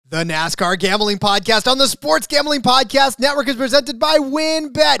The NASCAR Gambling Podcast on the Sports Gambling Podcast Network is presented by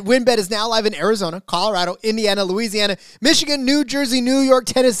WynnBET. WynnBET is now live in Arizona, Colorado, Indiana, Louisiana, Michigan, New Jersey, New York,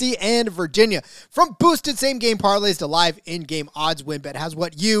 Tennessee, and Virginia. From boosted same-game parlays to live in-game odds, WynnBET has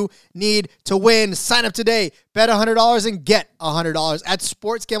what you need to win. Sign up today, bet $100 and get $100 at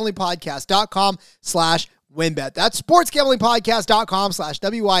sportsgamblingpodcast.com/WynnBET. That's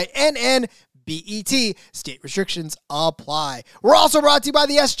sportsgamblingpodcast.com/WYNNBET. State restrictions apply. We're also brought to you by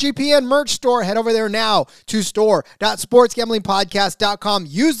the SGPN merch store. Head over there now to store.sportsgamblingpodcast.com.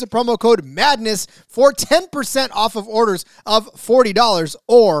 Use the promo code MADNESS for 10% off of orders of $40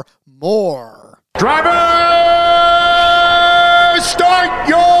 or more. Driver, start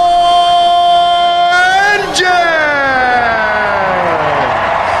your engine!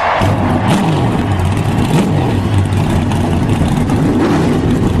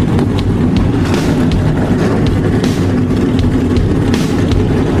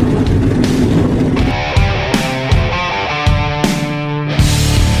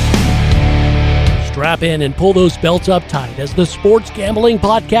 Strap in and pull those belts up tight as the Sports Gambling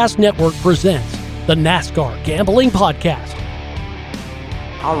Podcast Network presents the NASCAR Gambling Podcast.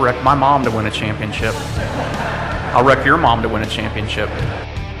 I'll wreck my mom to win a championship. I'll wreck your mom to win a championship.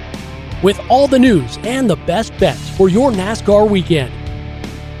 With all the news and the best bets for your NASCAR weekend.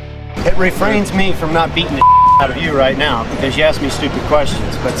 It refrains me from not beating the out of you right now because you ask me stupid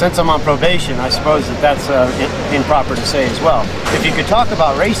questions. But since I'm on probation, I suppose that's improper to say as well. If you could talk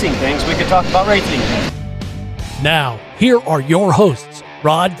about racing things, we could talk about racing things. Now, here are your hosts,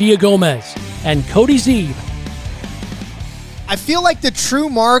 Rod Villagomez and Cody Zeeb. I feel like the true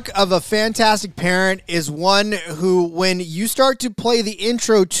mark of a fantastic parent is one who, when you start to play the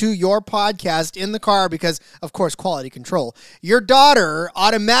intro to your podcast in the car, because, of course, quality control, your daughter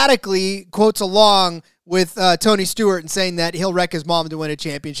automatically quotes along with Tony Stewart and saying that he'll wreck his mom to win a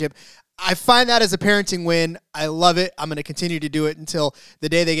championship. I find that as a parenting win. I love it. I'm going to continue to do it until the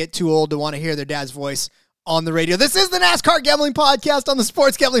day they get too old to want to hear their dad's voice on the radio. This is the NASCAR Gambling Podcast on the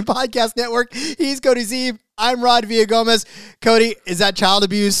Sports Gambling Podcast Network. He's Cody Zeeb. I'm Rod Villagomez. Cody, is that child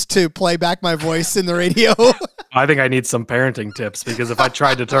abuse to play back my voice in the radio? I think I need some parenting tips because if I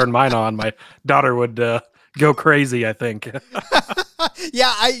tried to turn mine on, my daughter would go crazy, I think.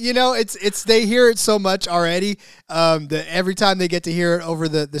 Yeah, it's they hear it so much already that every time they get to hear it over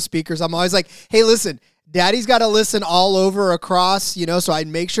the speakers, I'm always like, hey, listen, Daddy's got to listen all over across, so I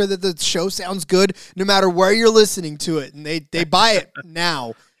make sure that the show sounds good no matter where you're listening to it. And they buy it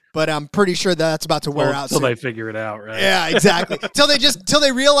now, but I'm pretty sure that's about to wear out until soon. They figure it out, right? Yeah, exactly. Till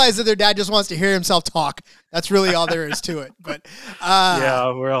they realize that their dad just wants to hear himself talk. That's really all there is to it. But yeah,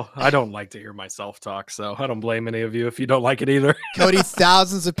 well, I don't like to hear myself talk, so I don't blame any of you if you don't like it either. Cody,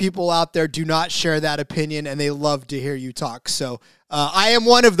 thousands of people out there do not share that opinion, and they love to hear you talk. So I am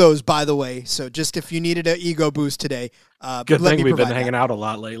one of those, by the way. So just if you needed an ego boost today, good thing we've been hanging out a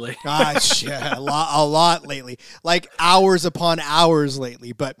lot lately. Yeah, a lot lately, like hours upon hours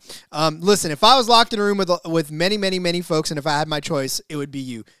lately. But listen, if I was locked in a room with many folks, and if I had my choice, it would be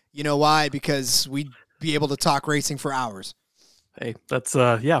you. You know why? Because we'd be able to talk racing for hours. Hey, that's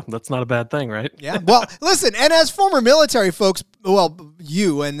not a bad thing, right? Yeah. Well, listen, and as former military folks, well,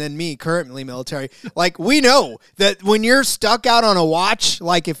 you and then me, currently military, like we know that when you're stuck out on a watch,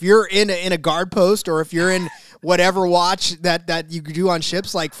 like if you're in a guard post or if you're in whatever watch that you do on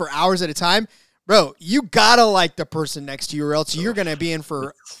ships, like for hours at a time, bro, you gotta like the person next to you or else you're gonna be in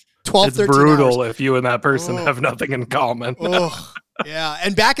for 12, 13 hours. It's brutal if you and that person have nothing in common. Yeah,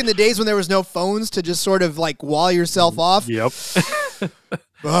 and back in the days when there was no phones to just sort of like wall yourself off. Yep.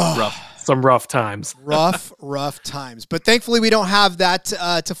 Some rough times. rough times. But thankfully we don't have that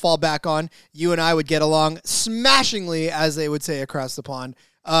to fall back on. You and I would get along smashingly, as they would say across the pond,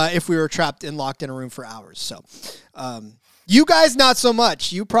 if we were trapped and locked in a room for hours. So you guys, not so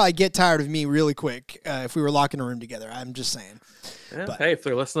much. You probably get tired of me really quick if we were locked in a room together. I'm just saying. Yeah, but, hey, if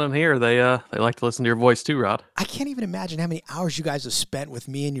they're listening here, they like to listen to your voice too, Rod. I can't even imagine how many hours you guys have spent with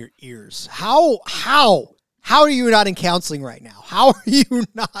me in your ears. How are you not in counseling right now? How are you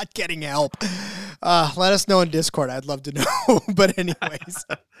not getting help? Let us know in Discord. I'd love to know. But anyways.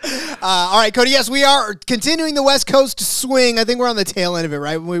 All right, Cody, yes, we are continuing the West Coast swing. I think we're on the tail end of it,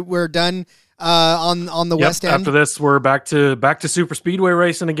 right? We're done on the West End. After this, we're back to super speedway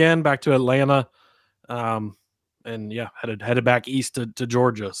racing again, back to Atlanta. And yeah, headed back east to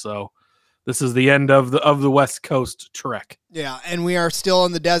Georgia. So this is the end of the West Coast trek. Yeah, and we are still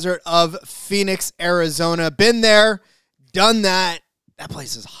in the desert of Phoenix, Arizona. Been there, done that. That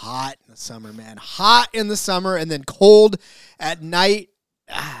place is hot in the summer, man. Hot in the summer and then cold at night.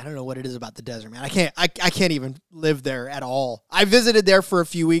 I don't know what it is about the desert, man. I can't even live there at all. I visited there for a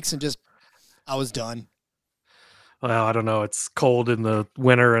few weeks and I was done. Well, I don't know. It's cold in the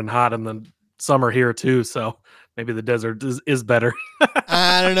winter and hot in the summer here too, so maybe the desert is better.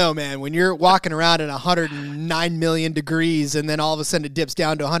 I don't know, man. When you're walking around at 109 million degrees and then all of a sudden it dips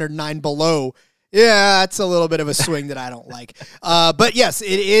down to 109 below, yeah, that's a little bit of a swing that I don't like. But yes,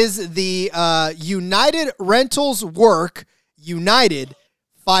 it is the United Rentals Work United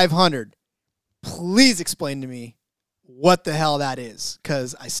 500. Please explain to me what the hell that is,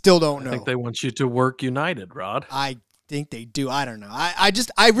 because I still don't know. I think they want you to work United, Rod. I think they do. I don't know.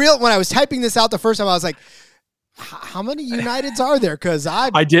 When I was typing this out the first time, I was like, how many Uniteds are there? Because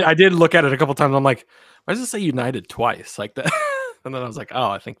I did look at it a couple times. I'm like, why does it say United twice like that? And then I was like, oh,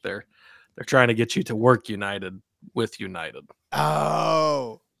 I think they're trying to get you to work United with United.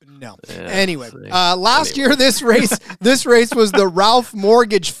 Oh, no. Yeah, anyway, last year this race was the Ralph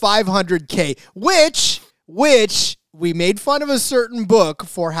Mortgage 500K, which we made fun of a certain book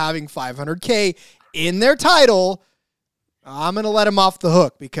for having 500K in their title. I'm going to let them off the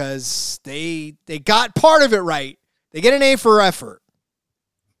hook because they got part of it right. They get an A for effort.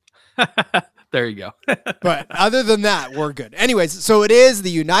 There you go. But other than that, we're good. Anyways, so it is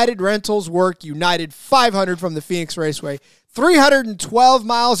the United Rentals Work United 500 from the Phoenix Raceway. 312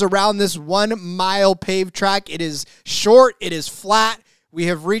 miles around this 1 mile paved track. It is short. It is flat. We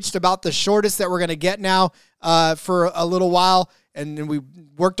have reached about the shortest that we're going to get now for a little while. And then we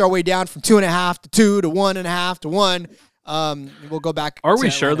worked our way down from 2.5 to 2 to 1.5 to 1. We'll go back. Are we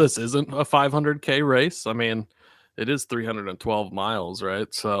sure this isn't a 500K race? I mean, it is 312 miles,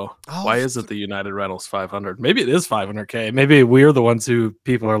 right? So why is it the United Rentals 500? Maybe it is 500K. Maybe we're the ones who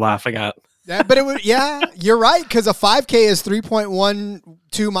people are laughing at. Yeah, but you're right, because a 5K is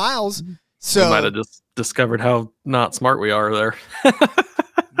 3.12 miles. So we might have just discovered how not smart we are there.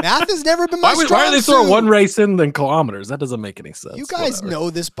 Math has never been my strong suit. Why are they throwing one race in close? That doesn't make any sense. You guys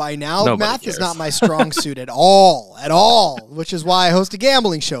know this by now. Nobody Math cares. is not my strong suit at all, which is why I host a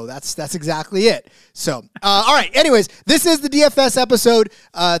gambling show. That's exactly it. So, all right. Anyways, this is the DFS episode.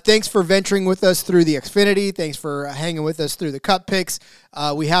 Thanks for venturing with us through the Xfinity. Thanks for hanging with us through the Cup picks.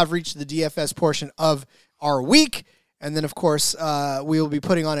 We have reached the DFS portion of our week. And then, of course, we will be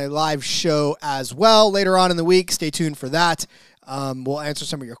putting on a live show as well later on in the week. Stay tuned for that. We'll answer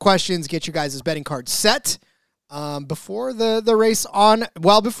some of your questions, get you guys' betting cards set before the race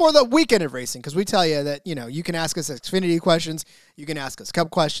before the weekend of racing, because we tell you that, you can ask us Xfinity questions, you can ask us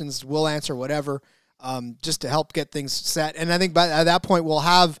Cup questions, we'll answer whatever, just to help get things set. And I think at that point we'll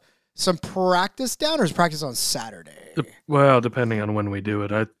have some practice down, or is practice on Saturday? Well, depending on when we do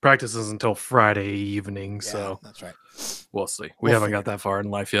it. Practice is until Friday evening, so that's right. We'll see. We haven't got that far in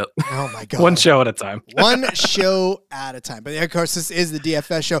life yet. Oh, my God. One show at a time. One show at a time. But, of course, this is the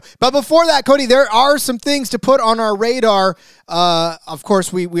DFS show. But before that, Cody, there are some things to put on our radar. Of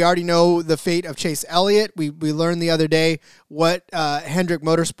course, we already know the fate of Chase Elliott. We learned the other day what Hendrick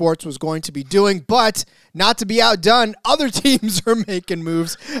Motorsports was going to be doing. But not to be outdone, other teams are making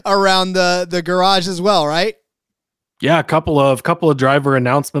moves around the garage as well, right? Yeah, a couple of driver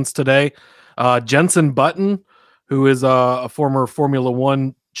announcements today. Jenson Button, who is a former Formula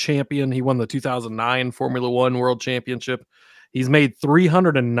One champion. He won the 2009 Formula One World Championship. He's made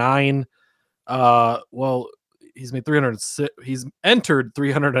 309. He's made 306. He's entered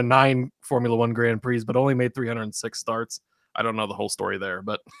 309 Formula One Grand Prix, but only made 306 starts. I don't know the whole story there,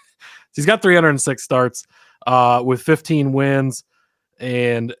 but he's got 306 starts with 15 wins.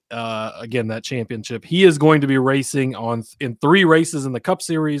 And again, that championship. He is going to be racing in 3 races in the Cup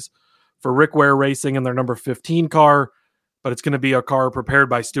Series for Rick Ware Racing in their number 15 car, but it's going to be a car prepared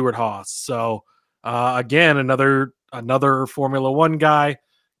by Stuart Haas. So again, another Formula One guy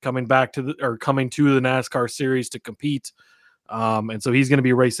coming to the NASCAR series to compete. And so he's going to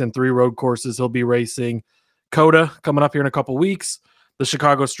be racing 3 road courses. He'll be racing COTA coming up here in a couple weeks, the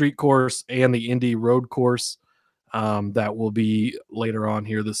Chicago Street Course, and the Indy Road Course. That will be later on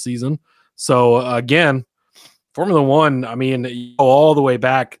here this season. So again, Formula One, I mean, all the way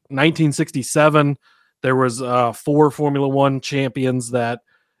back 1967, there was 4 Formula One champions that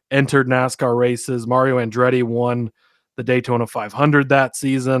entered NASCAR races. Mario Andretti won the Daytona 500 that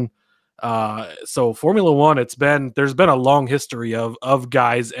season. So Formula One, there's been a long history of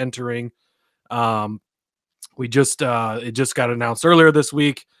guys entering. It just got announced earlier this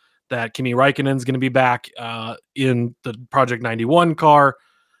week that Kimi Räikkönen is going to be back in the Project 91 car.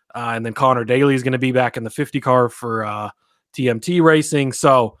 And then Connor Daly is going to be back in the 50 car for TMT Racing.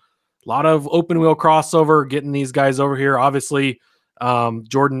 So a lot of open wheel crossover, getting these guys over here. Obviously,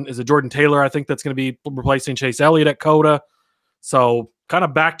 Jordan Taylor, I think that's going to be replacing Chase Elliott at COTA. So kind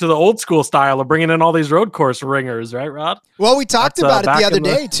of back to the old school style of bringing in all these road course ringers, right, Rod? Well, we talked about it the other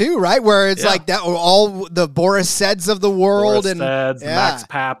day too, right? Where it's like that, all the Boris Seds of the world, Boris Seds, Max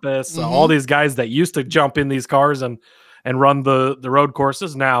Pappas, all these guys that used to jump in these cars and run the road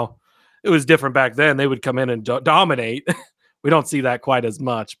courses. Now, it was different back then. They would come in and dominate. We don't see that quite as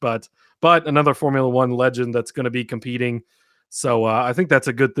much, but another Formula One legend that's going to be competing. So I think that's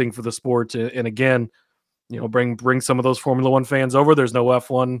a good thing for the sport. And again, bring some of those Formula One fans over. There's no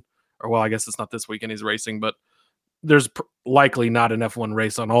F1, or well, I guess it's not this weekend he's racing, but there's likely not an F1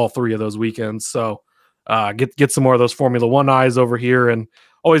 race on all 3 of those weekends. So get some more of those Formula One eyes over here, and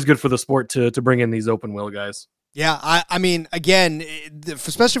always good for the sport to bring in these open wheel guys. Yeah, I mean, again,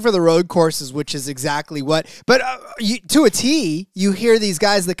 especially for the road courses, which is exactly what. But to a T, you hear these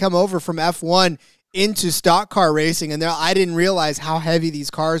guys that come over from F1 into stock car racing, and I didn't realize how heavy these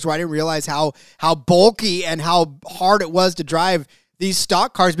cars were. I didn't realize how bulky and how hard it was to drive these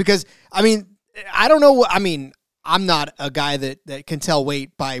stock cars. Because I mean, I don't know. I mean, I'm not a guy that can tell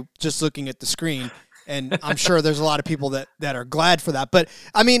weight by just looking at the screen. And I'm sure there's a lot of people that are glad for that. But,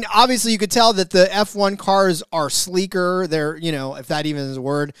 I mean, obviously you could tell that the F1 cars are sleeker. They're, if that even is a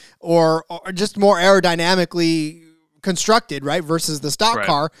word, or just more aerodynamically constructed, right, versus the stock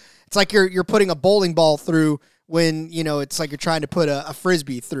car. It's like you're putting a bowling ball through when, it's like you're trying to put a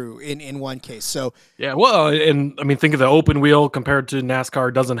Frisbee through in one case. So, yeah, well, and, I mean, think of the open wheel compared to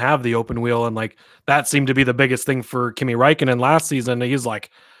NASCAR doesn't have the open wheel. And, like, that seemed to be the biggest thing for Kimi Räikkönen last season. He's like,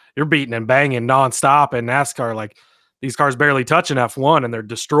 you're beating and banging nonstop, and NASCAR, like, these cars barely touch an F1 and they're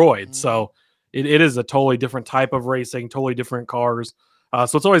destroyed. Mm-hmm. So it is a totally different type of racing, totally different cars.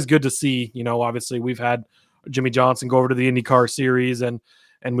 So it's always good to see, obviously we've had Jimmy Johnson go over to the IndyCar series, and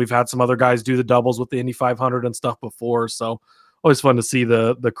we've had some other guys do the doubles with the Indy 500 and stuff before. So always fun to see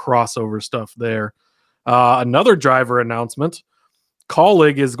the crossover stuff there. Another driver announcement,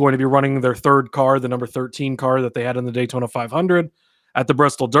 Kaulig is going to be running their third car, the number 13 car that they had in the Daytona 500. At the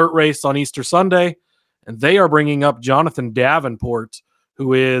Bristol Dirt Race on Easter Sunday, and they are bringing up Jonathan Davenport,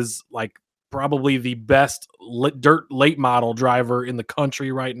 who is like probably the best dirt late model driver in the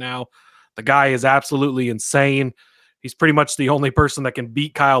country right now. The guy is absolutely insane. He's pretty much the only person that can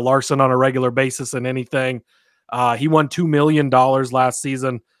beat Kyle Larson on a regular basis in anything. He won $2 million last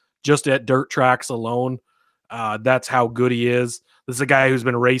season just at dirt tracks alone. That's how good he is. This is a guy who's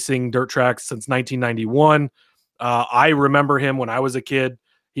been racing dirt tracks since 1991. I remember him when I was a kid.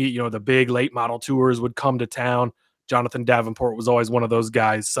 He, the big late model tours would come to town. Jonathan Davenport was always one of those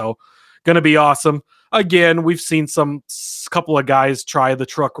guys. So going to be awesome. Again, we've seen couple of guys try the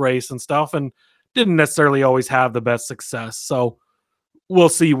truck race and stuff and didn't necessarily always have the best success. So we'll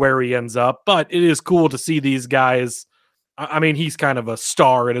see where he ends up, but it is cool to see these guys. I mean, he's kind of a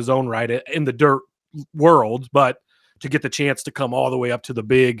star in his own right in the dirt world, but to get the chance to come all the way up to the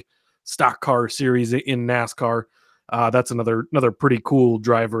big stock car series in NASCAR, that's another pretty cool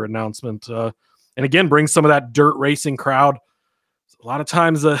driver announcement. And again, bring some of that dirt racing crowd. A lot of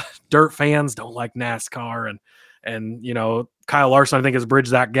times dirt fans don't like NASCAR, and Kyle Larson, I think, has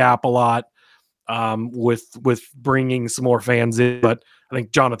bridged that gap a lot with bringing some more fans in. But I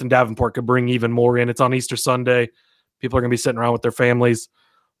think Jonathan Davenport could bring even more in. It's on Easter Sunday. People are going to be sitting around with their families,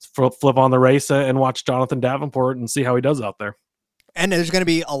 flip on the race and watch Jonathan Davenport and see how he does out there. And there's going to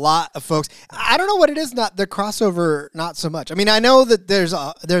be a lot of folks. I don't know what it is. Not the crossover, not so much. I mean, I know that there's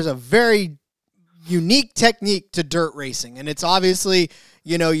a very unique technique to dirt racing, and it's obviously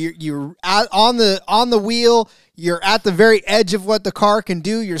you're on the wheel. You're at the very edge of what the car can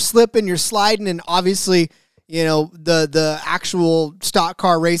do. You're slipping, you're sliding, and obviously the actual stock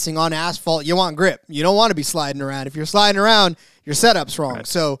car racing on asphalt. You want grip. You don't want to be sliding around. If you're sliding around, your setup's wrong. Right.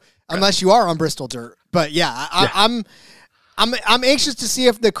 So unless you are on Bristol dirt, but yeah. I'm anxious to see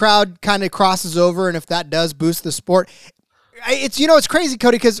if the crowd kind of crosses over and if that does boost the sport. It's it's crazy,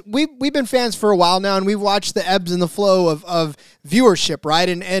 Cody, because we've been fans for a while now, and we've watched the ebbs and the flow of viewership, right?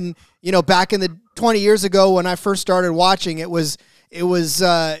 And back in the 20 years ago when I first started watching, it was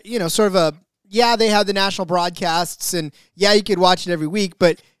sort of a they had the national broadcasts, and you could watch it every week,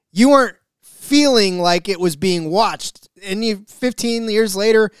 but you weren't feeling like it was being watched. And 15 years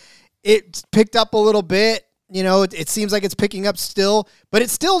later, it picked up a little bit. It seems like it's picking up still, but it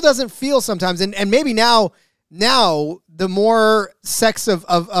still doesn't feel sometimes. And maybe now the more sex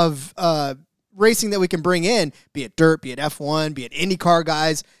of racing that we can bring in, be it dirt, be it F1, be it IndyCar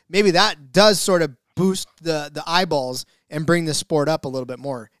guys, maybe that does sort of boost the eyeballs and bring the sport up a little bit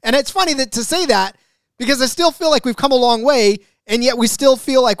more. And it's funny to say that, because I still feel like we've come a long way, and yet we still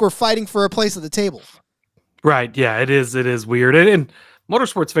feel like we're fighting for a place at the table. Right. Yeah, it is weird. And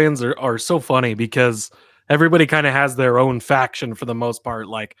motorsports fans are so funny because everybody kind of has their own faction for the most part.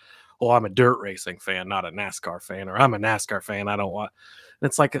 Like, well, I'm a dirt racing fan, not a NASCAR fan, or I'm a NASCAR fan. I don't want. And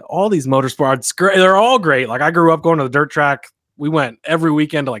it's like all these motorsports, great. They're all great. Like I grew up going to the dirt track. We went every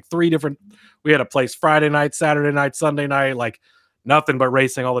weekend to like 3 different. We had a place Friday night, Saturday night, Sunday night, like nothing but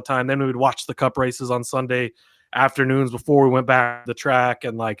racing all the time. Then we would watch the cup races on Sunday afternoons before we went back to the track.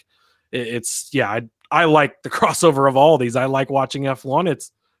 And like, I like the crossover of all these. I like watching F1.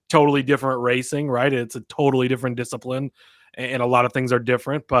 It's totally different racing, right? It's a totally different discipline and a lot of things are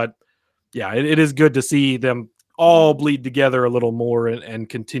different, but yeah, it is good to see them all bleed together a little more and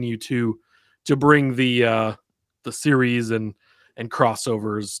continue to bring the series and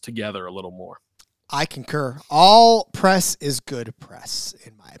crossovers together a little more. I concur. All press is good press,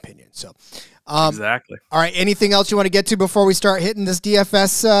 in my opinion. So, exactly. All right. Anything else you want to get to before we start hitting this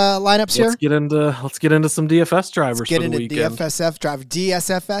DFS lineups here? Let's get into some DFS drivers. Let's get into DFSF driver,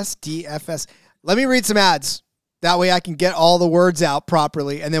 DSFS. Let me read some ads. That way I can get all the words out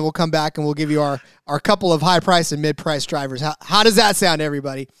properly, and then we'll come back and we'll give you our couple of high price and mid price drivers. How does that sound,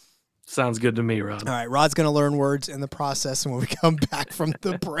 everybody? Sounds good to me, Rod. All right, Rod's going to learn words in the process and when we come back from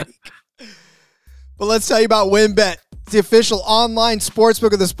the break. But let's tell you about WynnBET, the official online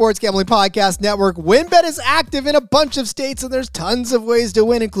sportsbook of the Sports Gambling Podcast Network. WynnBET is active in a bunch of states, and there's tons of ways to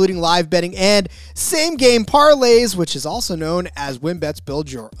win, including live betting and same-game parlays, which is also known as WynnBET's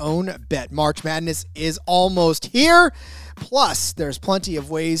Build Your Own Bet. March Madness is almost here. Plus, there's plenty of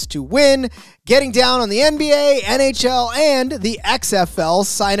ways to win. Getting down on the NBA, NHL, and the XFL.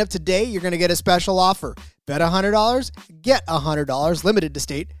 Sign up today. You're going to get a special offer. Bet $100, get $100, limited to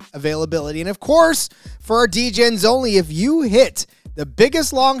state availability. And of course, for our DGens only, if you hit the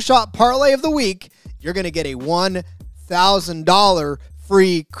biggest long shot parlay of the week, you're going to get a $1,000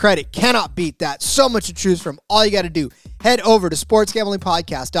 free credit. Cannot beat that. So much to choose from. All you got to do, head over to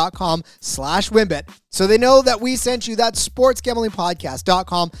sportsgamblingpodcast.com/WynnBET so they know that we sent you. That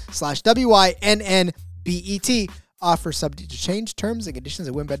sportsgamblingpodcast.com/WYNNBET. Offer subject to change. Terms and conditions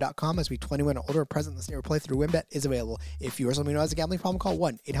at WynnBET.com. As we 21 or older, present in the state or play through WynnBET is available. If you or someone who has a gambling problem, call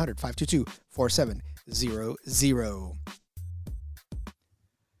 1-800-522-4700.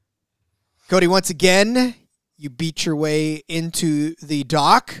 Cody, once again, you beat your way into the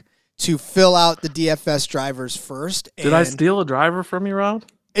dock to fill out the DFS drivers first. Did I steal a driver from you, Rod?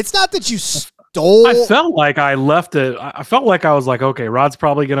 It's not that you stole. I felt like I left it. I felt like I was like, okay, Rod's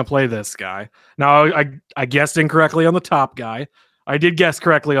probably going to play this guy. Now, I guessed incorrectly on the top guy. I did guess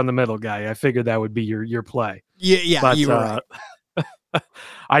correctly on the middle guy. I figured that would be your play. Yeah, but, you were right.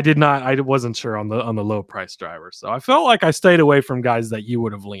 I did not. I wasn't sure on the low price driver. So I felt like I stayed away from guys that you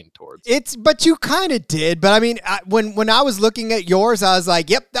would have leaned towards. But you kind of did. But I mean, when I was looking at yours, I was like,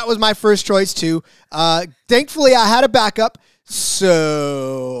 yep, that was my first choice too. Thankfully, I had a backup.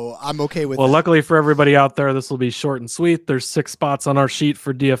 So I'm okay with that. Well, luckily for everybody out there, this will be short and sweet. There's 6 spots on our sheet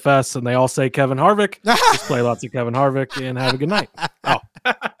for DFS, and they all say Kevin Harvick. Just play lots of Kevin Harvick and have a good night. Oh,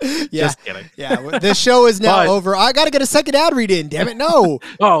 yeah. Just kidding. Yeah, this show is now over. I got to get a second ad read in. Damn it, no.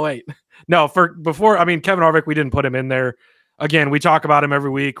 Oh wait, no. Kevin Harvick, we didn't put him in there. Again, we talk about him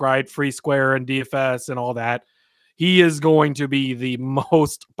every week, right? Free square and DFS and all that. He is going to be the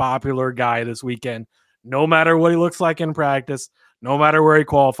most popular guy this weekend. No matter what he looks like in practice, no matter where he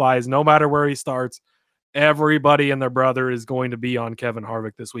qualifies, no matter where he starts, everybody and their brother is going to be on Kevin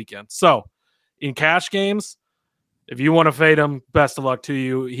Harvick this weekend. So in cash games, if you want to fade him, best of luck to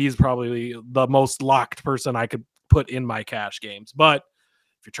you. He's probably the most locked person I could put in my cash games. But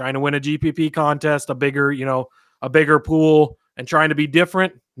if you're trying to win a GPP contest, a bigger pool, and trying to be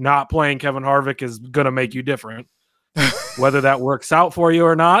different, not playing Kevin Harvick is going to make you different. Whether that works out for you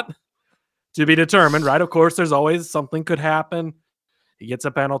or not, to be determined, right? Of course, there's always something could happen. He gets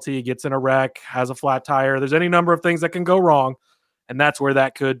a penalty, he gets in a wreck, has a flat tire. There's any number of things that can go wrong, and that's where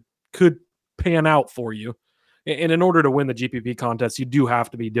that could pan out for you. And in order to win the GPP contest, you do have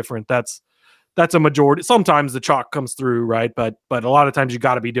to be different. That's a majority. Sometimes the chalk comes through, right? But a lot of times you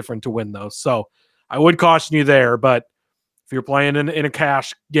got to be different to win those. So I would caution you there. But if you're playing in a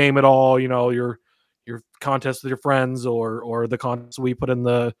cash game at all, your contest with your friends or the contest we put in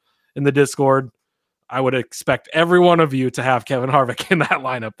the Discord, I would expect every one of you to have Kevin Harvick in that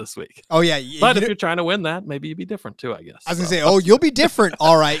lineup this week. Oh, yeah. But if you're trying to win that, maybe you'd be different too, I guess. I was going to say, you'll be different.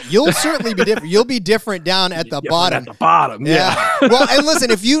 All right. You'll certainly be different. You'll be different down at the bottom. At the bottom, yeah. Well, and listen,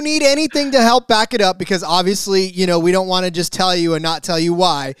 if you need anything to help back it up, because obviously, we don't want to just tell you and not tell you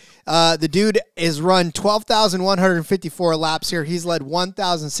why. The dude has run 12,154 laps here. He's led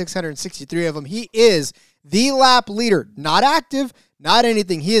 1,663 of them. He is the lap leader, not active, not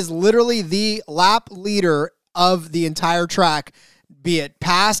anything. He is literally the lap leader of the entire track be it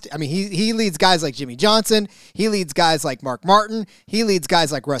past. I mean, he leads guys like Jimmy Johnson. He leads guys like Mark Martin. He leads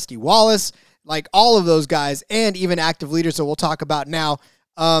guys like Rusty Wallace, like all of those guys, and even active leaders that we'll talk about now.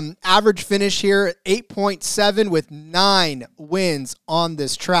 Average finish here, 8.7 with 9 wins on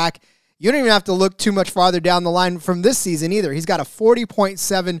this track. You don't even have to look too much farther down the line from this season either. He's got a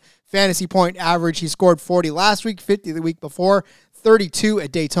 40.7 fantasy point average. He scored 40 last week, 50 the week before, 32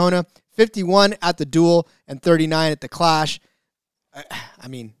 at Daytona, 51 at the Duel, and 39 at the Clash. I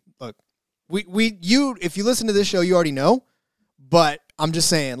mean, look, if you listen to this show, you already know, but I'm just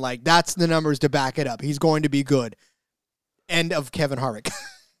saying, like, that's the numbers to back it up. He's going to be good. End of Kevin Harvick.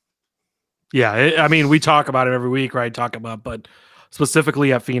 Yeah, I mean, we talk about it every week, right? But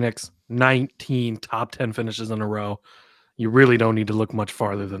specifically at Phoenix, 19 top 10 finishes in a row. You really don't need to look much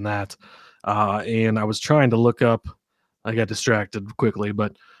farther than that. And I was trying to look up, I got distracted quickly,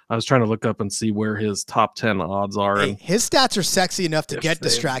 but I was trying to look up and see where his top 10 odds are. Hey, his stats are sexy enough to get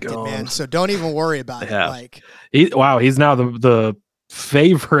distracted, man. So don't even worry about it. Like, he's now the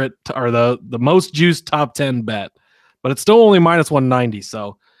favorite or the most juiced top 10 bet, but it's still only minus 190.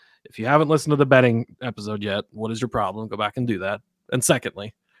 So if you haven't listened to the betting episode yet, what is your problem? Go back and do that. And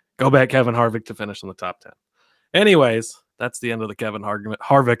secondly, go back Kevin Harvick to finish in the top 10. Anyways, that's the end of the Kevin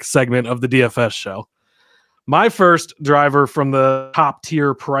Harvick segment of the DFS show. My first driver from the top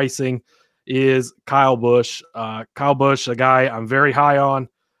tier pricing is Kyle Busch. Kyle Busch, a guy I'm very high on.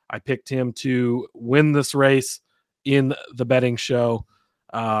 I picked him to win this race in the betting show,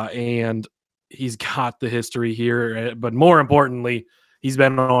 and he's got the history here. But more importantly, he's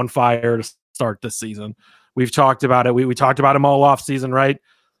been on fire to start this season. We've talked about it. We talked about him all off season, right?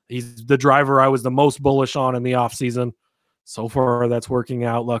 He's the driver I was the most bullish on in the off season. So far, that's working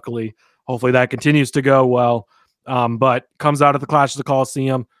out, luckily. Hopefully that continues to go well. But comes out of the Clash of the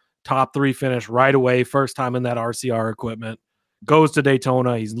Coliseum, top 3 finish right away, first time in that RCR equipment. Goes to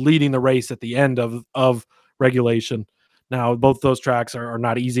Daytona. He's leading the race at the end of regulation. Now, both those tracks are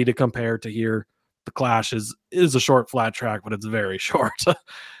not easy to compare to here. The Clash is a short, flat track, but it's very short.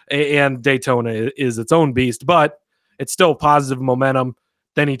 And Daytona is its own beast, but it's still positive momentum.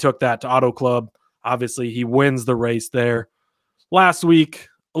 Then he took that to Auto Club. Obviously, he wins the race there. Last week,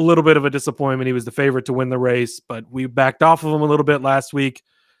 a little bit of a disappointment. He was the favorite to win the race, but we backed off of him a little bit last week.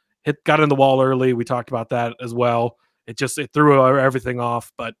 Got in the wall early. We talked about that as well. It threw everything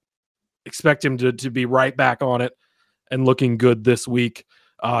off, but expect him to be right back on it and looking good this week.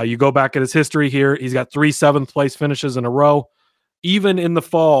 You go back at his history here. He's got 3 7th-place finishes in a row. Even in the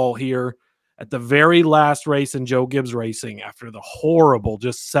fall here, at the very last race in Joe Gibbs Racing, after the horrible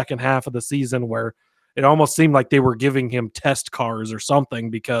just second half of the season where it almost seemed like they were giving him test cars or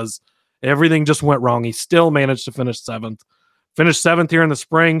something because everything just went wrong. He still managed to finish 7th. Finished 7th here in the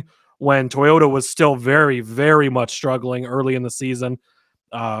spring when Toyota was still very, very much struggling early in the season.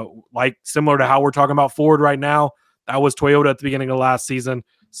 Like similar to how we're talking about Ford right now, that was Toyota at the beginning of last season.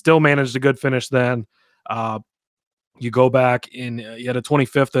 Still managed a good finish then. You go back you had a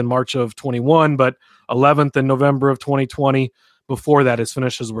 25th in March of 21, but 11th in November of 2020. Before that, his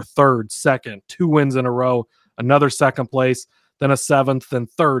finishes were 3rd, 2nd, 2 wins in a row, another 2nd place, then a 7th, then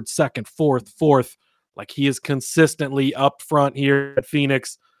 3rd, 2nd, 4th. Like, he is consistently up front here at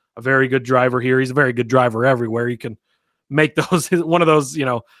Phoenix. A very good driver here. He's a very good driver everywhere. You can make those one of those,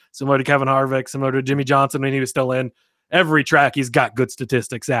 similar to Kevin Harvick, similar to Jimmy Johnson when he was still in. Every track he's got good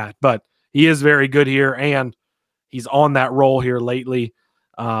statistics at, but he is very good here, and he's on that roll here lately.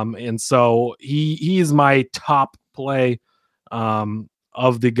 And so he is my top play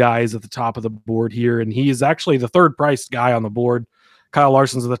of the guys at the top of the board here, and he is actually the 3rd priced guy on the board. Kyle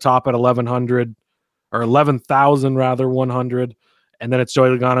Larson's at the top at 11,100, and then it's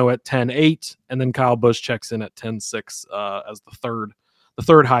Joey Logano at 10.8, and then Kyle Busch checks in at 10.6 as the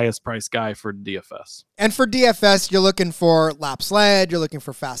third highest priced guy for DFS. And for DFS, you're looking for laps led, you're looking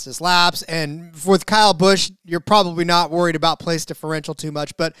for fastest laps, and with Kyle Busch, you're probably not worried about place differential too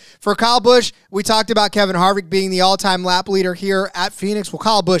much. But for Kyle Busch, we talked about Kevin Harvick being the all-time lap leader here at Phoenix. Well,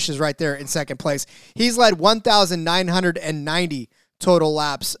 Kyle Busch is right there in 2nd place. He's led 1,990 total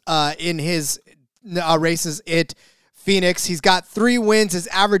laps in his races at Phoenix. He's got 3 wins. His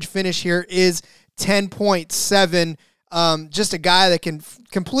average finish here is 10.7. Just a guy that can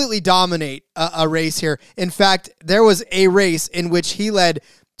completely dominate a race here. In fact, there was a race in which he led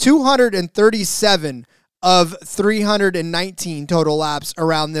 237 of 319 total laps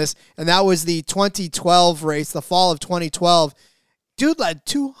around this, and that was the 2012 race, the fall of 2012. Dude led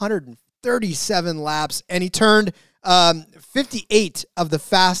 237 laps, and he turned 58 of the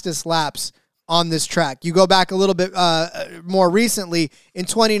fastest laps on this track. You go back a little bit more recently, in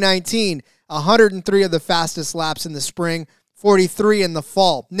 2019, 103 of the fastest laps in the spring, 43 in the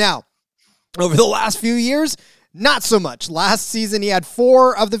fall. Now, over the last few years, not so much. Last season, he had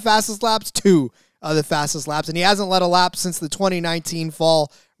 4 of the fastest laps, 2 of the fastest laps, and he hasn't led a lap since the 2019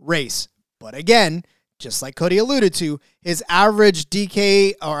 fall race. But again, just like Cody alluded to, his average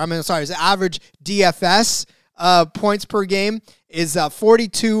his average DFS points per game is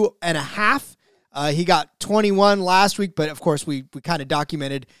 42.5. He got 21 last week, but of course we kind of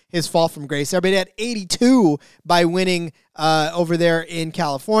documented his fall from grace there. But he had 82 by winning over there in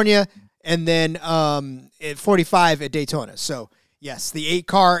California, and then 45 at Daytona. So yes, the 8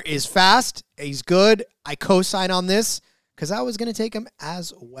 car is fast. He's good. I co-sign on this because I was going to take him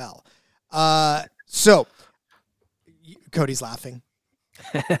as well. So Cody's laughing.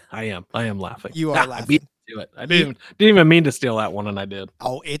 I am laughing. You are laughing. I beat you to it. I didn't even mean to steal that one, and I did.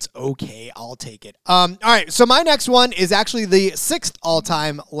 Oh, it's okay. I'll take it. All right. So my next one is actually the 6th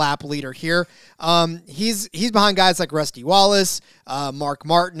all-time lap leader here. He's behind guys like Rusty Wallace, Mark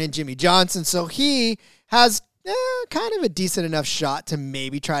Martin, and Jimmy Johnson. So he has kind of a decent enough shot to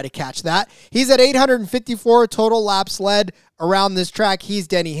maybe try to catch that. He's at 854 total laps led around this track. He's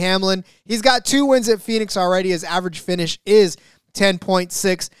Denny Hamlin. He's got 2 wins at Phoenix already. His average finish is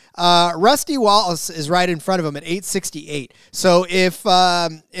 10.6. Rusty Wallace is right in front of him at 868. So if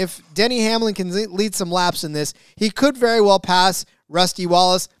Denny Hamlin can lead some laps in this, he could very well pass Rusty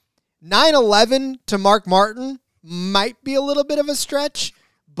Wallace. 911 to Mark Martin might be a little bit of a stretch,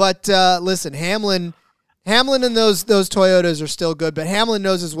 but listen, Hamlin and those Toyotas are still good, but Hamlin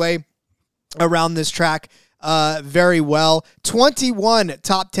knows his way around this track very well. 21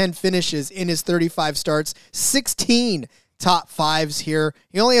 top 10 finishes in his 35 starts, 16 top 5s here.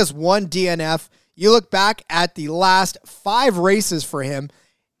 He only has 1 DNF. You look back at the last 5 races for him,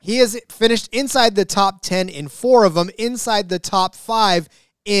 he has finished inside the top 10 in 4 of them, inside the top 5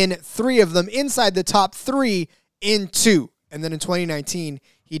 in 3 of them, inside the top 3 in 2. And then in 2019,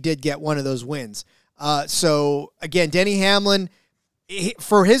 he did get one of those wins. So again, Denny Hamlin,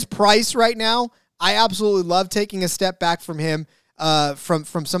 for his price right now, I absolutely love taking a step back from him,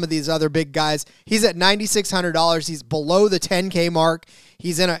 from some of these other big guys. He's at $9,600. He's below the 10K mark.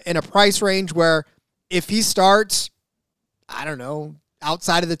 He's in a price range where if he starts, I don't know,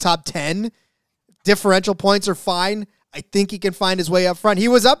 outside of the top 10, differential points are fine. I think he can find his way up front. He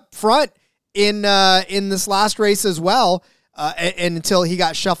was up front in this last race as well, and until he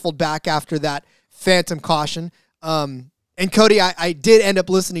got shuffled back after that phantom caution. And Cody, I did end up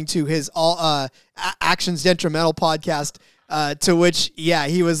listening to his Actions Detrimental podcast, to which,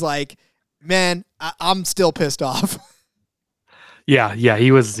 he was like, man, I'm still pissed off. Yeah,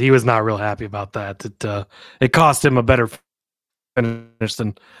 he was not real happy about that. It cost him a better finish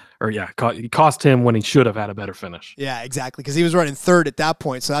it cost him when he should have had a better finish. Yeah, exactly, because he was running 3rd at that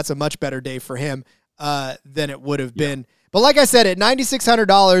point, so that's a much better day for him than it would have been. But like I said, at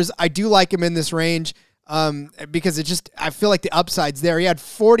 $9,600, I do like him in this range because I feel like the upside's there. He had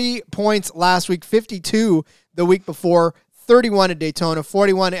 40 points last week, 52 the week before, 31 at Daytona,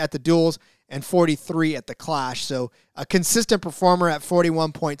 41 at the Duels, and 43 at the Clash. So a consistent performer at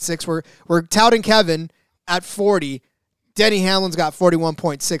 41.6. We're touting Kevin at 40. Denny Hamlin's got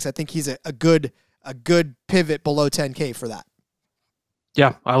 41.6. I think he's a good pivot below 10K for that.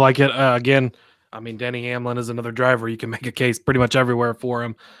 Yeah, I like it. Again, I mean, Denny Hamlin is another driver. You can make a case pretty much everywhere for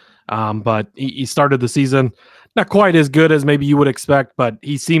him. But he started the season not quite as good as maybe you would expect, but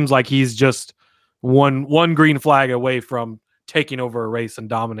he seems like he's just one green flag away from taking over a race and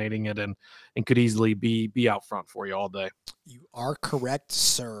dominating it, and could easily be out front for you all day. You are correct,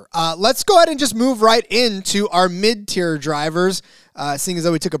 sir. Let's go ahead and just move right into our mid-tier drivers. Seeing as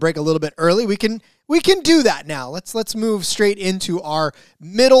though we took a break a little bit early, we can do that now. Let's move straight into our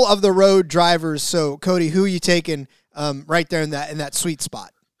middle of the road drivers. So, Cody, who are you taking right there in that sweet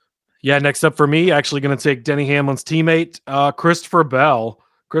spot? Yeah, next up for me, actually going to take Denny Hamlin's teammate, Christopher Bell.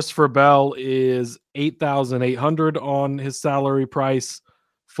 Christopher Bell is $8,800 on his salary price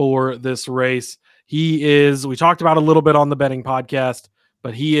for this race. We talked about a little bit on the betting podcast,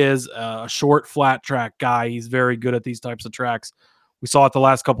 but he is a short, flat track guy. He's very good at these types of tracks. We saw it the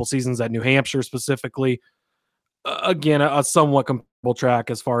last couple seasons at New Hampshire specifically. Again, a somewhat comparable track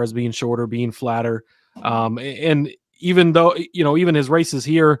as far as being shorter, being flatter. And even though, even his races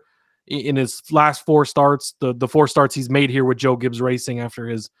here, in his last 4 starts, the 4 starts he's made here with Joe Gibbs Racing after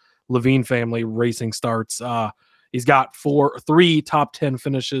his Levine family racing starts, he's got 3 top 10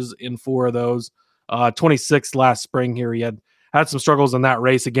 finishes in 4 of those. 26th last spring here. He had some struggles in that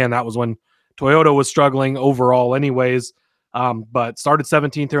race. Again, that was when Toyota was struggling overall anyways, but started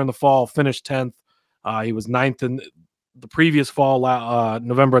 17th here in the fall, finished 10th. He was 9th in the previous fall,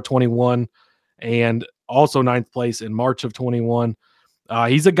 November of 21, and also 9th place in March of 21.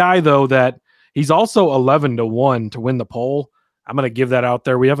 He's a guy, though, that he's also 11-1 to win the pole. I'm going to give that out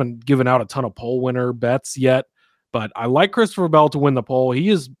there. We haven't given out a ton of pole winner bets yet, but I like Christopher Bell to win the pole. He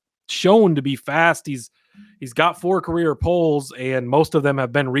is shown to be fast. He's got 4 career poles, and most of them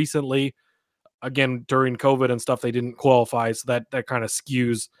have been recently. Again, during COVID and stuff, they didn't qualify, so that kind of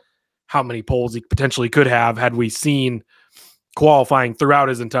skews how many poles he potentially could have had we seen qualifying throughout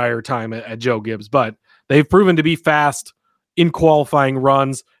his entire time at Joe Gibbs. But they've proven to be fast in qualifying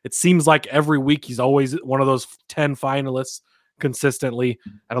runs. It seems like every week he's always one of those 10 finalists consistently.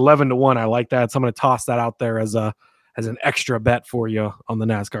 At 11-1, I like that. So I'm going to toss that out there as an extra bet for you on the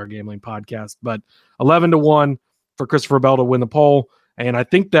NASCAR Gambling Podcast. But 11-1 for Christopher Bell to win the pole. And I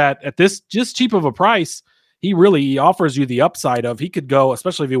think that at this just cheap of a price, he really offers you the upside of he could go,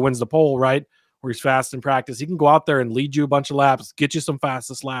 especially if he wins the pole, right, where he's fast in practice. He can go out there and lead you a bunch of laps, get you some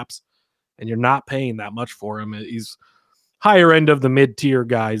fastest laps, and you're not paying that much for him. He's higher end of the mid-tier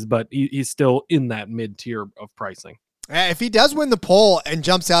guys, but he's still in that mid-tier of pricing. If he does win the pole and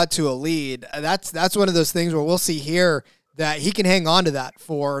jumps out to a lead, that's one of those things where we'll see here that he can hang on to that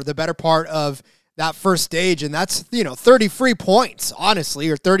for the better part of that first stage, and that's 30 free points, honestly,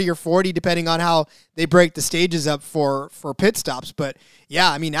 or 30 or 40, depending on how they break the stages up for pit stops. But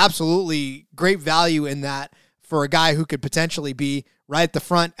yeah, I mean, absolutely great value in that for a guy who could potentially be right at the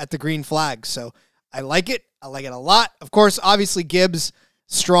front at the green flag. So I like it. I like it a lot. Of course, obviously Gibbs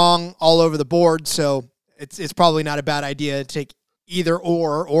strong all over the board, so it's probably not a bad idea to take either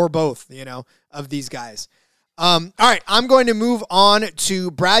or both, of these guys. All right, I'm going to move on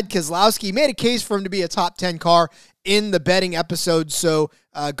to Brad Keselowski. He made a case for him to be a top 10 car in the betting episode, so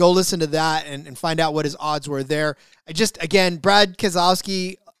go listen to that and find out what his odds were there. Brad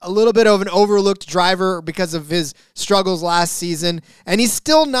Keselowski, a little bit of an overlooked driver because of his struggles last season, and he's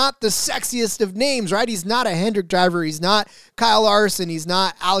still not the sexiest of names, right? He's not a Hendrick driver. He's not Kyle Larson. He's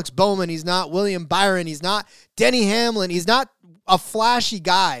not Alex Bowman. He's not William Byron. He's not Denny Hamlin. He's not a flashy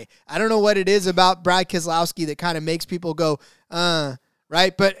guy. I don't know what it is about Brad Keselowski that kind of makes people go,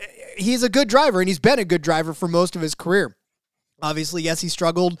 right? But he's a good driver, and he's been a good driver for most of his career. Obviously, yes, he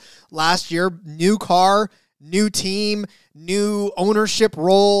struggled last year. New car, new team, new ownership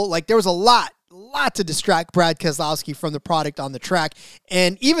role. Like, there was a lot to distract Brad Keselowski from the product on the track.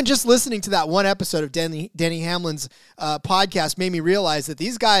 And even just listening to that one episode of Denny Hamlin's podcast made me realize that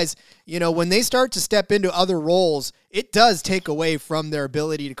these guys, when they start to step into other roles, it does take away from their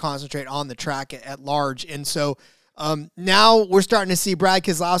ability to concentrate on the track at large. And so now we're starting to see Brad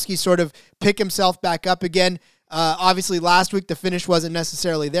Keselowski sort of pick himself back up again. Obviously, last week the finish wasn't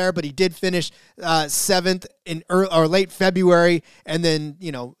necessarily there, but he did finish 7th in late February, and then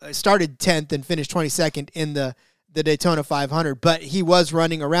started 10th and finished 22nd in the Daytona 500. But he was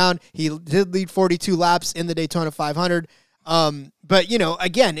running around. He did lead 42 laps in the Daytona 500. But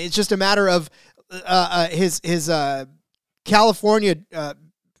again, it's just a matter of his California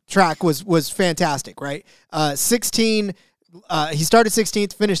track was fantastic, right? 16. He started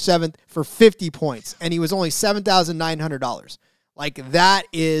 16th, finished 7th for 50 points, and he was only $7,900. Like, that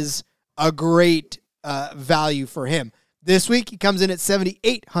is a great value for him. This week, he comes in at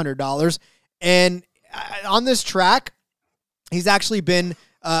 $7,800, and on this track, he's actually been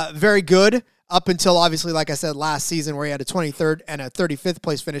very good up until, obviously, like I said, last season where he had a 23rd and a 35th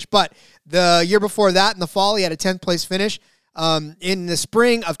place finish. But the year before that, in the fall, he had a 10th place finish. In the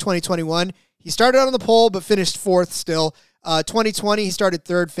spring of 2021, he started out on the pole but finished 4th still. 2020, he started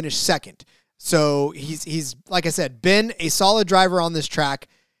 3rd, finished 2nd. So he's like I said, been a solid driver on this track.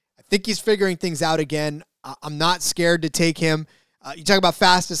 I think he's figuring things out again. I'm not scared to take him. You talk about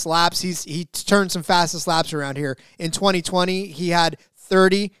fastest laps. He turned some fastest laps around here. In 2020, he had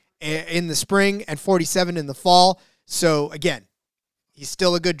 30 in the spring and 47 in the fall. So again, he's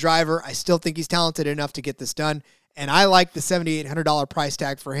still a good driver. I still think he's talented enough to get this done. And I like the $7,800 price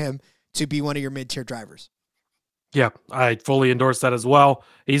tag for him to be one of your mid-tier drivers. Yeah, I fully endorse that as well.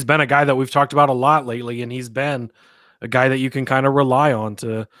 He's been a guy that we've talked about a lot lately, and he's been a guy that you can kind of rely on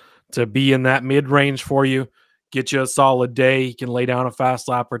to be in that mid-range for you, get you a solid day. He can lay down a fast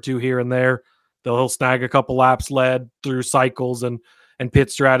lap or two here and there. He'll snag a couple laps led through cycles and pit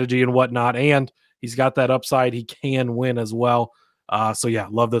strategy and whatnot, and he's got that upside. He can win as well. So, yeah,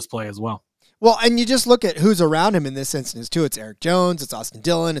 love this play as well. Well, and you just look at who's around him in this instance, too. It's Eric Jones, it's Austin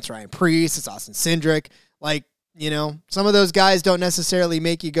Dillon, it's Ryan Preece, it's Austin Cindric. Like, some of those guys don't necessarily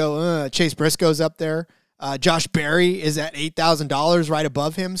make you go, Chase Briscoe's up there. Josh Berry is at $8,000 right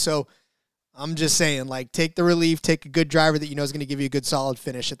above him. So I'm just saying, take the relief, take a good driver that is going to give you a good solid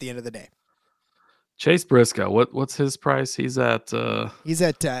finish at the end of the day. Chase Briscoe, what's his price? He's at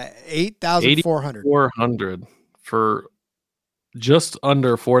 8,400. 400 for just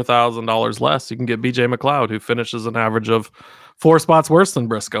under $4,000 less. You can get BJ McLeod, who finishes an average of 4 spots worse than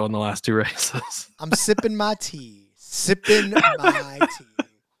Briscoe in the last 2 races. I'm sipping my tea. Sipping my tea.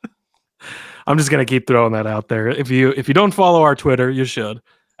 I'm just gonna keep throwing that out there. If you don't follow our Twitter, you should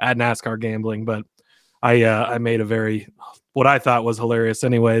at NASCAR Gambling. But I made a very what I thought was hilarious,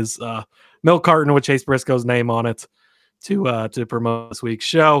 anyways. Milk carton with Chase Briscoe's name on it to promote this week's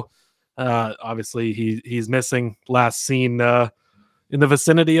show. Obviously, he's missing. Last seen in the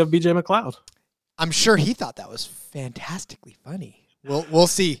vicinity of BJ McLeod. I'm sure he thought that was fantastically funny. We'll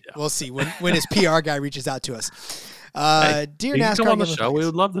see. Yeah. We'll see when his PR guy reaches out to us. Dear NASCAR, come on the show. We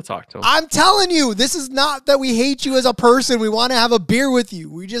would love to talk to him. I'm telling you, this is not that we hate you as a person. We want to have a beer with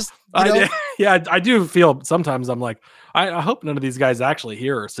you. We just, I do feel sometimes I'm like, I hope none of these guys actually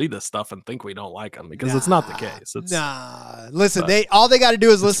hear or see this stuff and think we don't like them, because it's not the case. Listen, all they got to do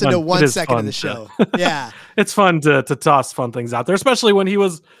is listen to 1 second of the show. Yeah, it's fun to toss fun things out there, especially when he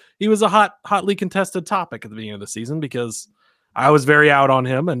was a hotly contested topic at the beginning of the season, because I was very out on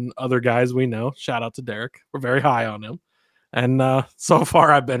him, and other guys we know, shout out to Derek, we're very high on him. And so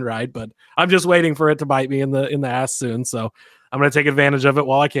far I've been right, but I'm just waiting for it to bite me in the ass soon. So I'm going to take advantage of it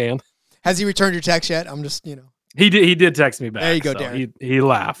while I can. Has he returned your text yet? I'm just, He did text me back. There you go, Derek. He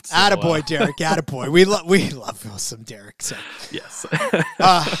laughed. So, attaboy, Derek. Attaboy. We love some Derek. So. Yes.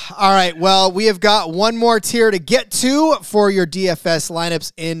 All right. Well, we have got one more tier to get to for your DFS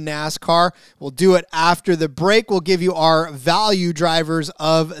lineups in NASCAR. We'll do it after the break. We'll give you our value drivers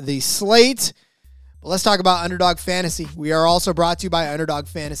of the slate. But let's talk about Underdog Fantasy. We are also brought to you by Underdog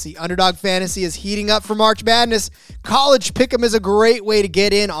Fantasy. Underdog Fantasy is heating up for March Madness. College Pick'em is a great way to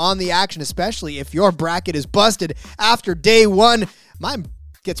get in on the action, especially if your bracket is busted after day one. Mine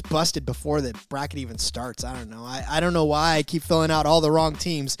gets busted before the bracket even starts. I don't know. I don't know why I keep filling out all the wrong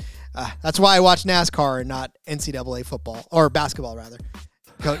teams. That's why I watch NASCAR and not NCAA football, or basketball, rather.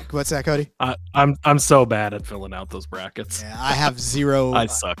 What's that, Cody? I'm so bad at filling out those brackets. Yeah, I have zero. I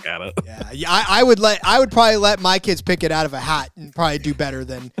suck at it. Yeah, I would probably let my kids pick it out of a hat and probably do better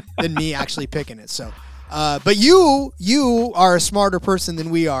than me actually picking it. So, but you are a smarter person than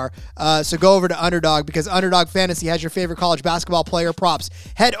we are. So go over to Underdog, because Underdog Fantasy has your favorite college basketball player props.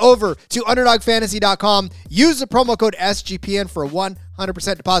 Head over to UnderdogFantasy.com. Use the promo code SGPN for a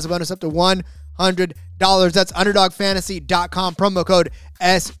 100% deposit bonus up to $100. That's UnderdogFantasy.com, promo code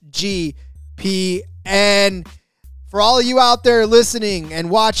SGPN. For all of you out there listening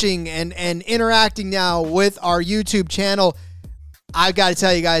and watching and interacting now with our YouTube channel, I've got to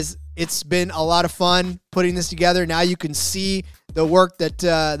tell you guys, it's been a lot of fun putting this together. Now you can see the work that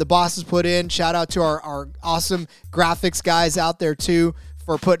the bosses put in. Shout out to our awesome graphics guys out there too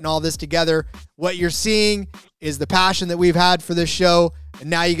for putting all this together. What you're seeing is the passion that we've had for this show, and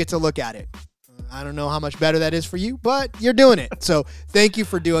now you get to look at it. I don't know how much better that is for you, but you're doing it. So thank you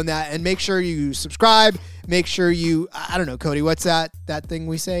for doing that. And make sure you subscribe. Make sure you, I don't know, Cody, what's that thing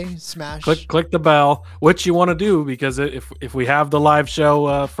we say? Smash. Click the bell, which you want to do, because if we have the live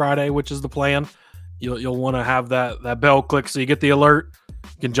show Friday, which is the plan, you'll want to have that bell click so you get the alert.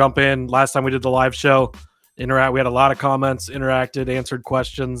 You can jump in. Last time we did the live show, we had a lot of comments, interacted, answered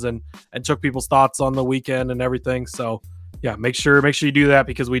questions, and took people's thoughts on the weekend and everything. So yeah, make sure you do that,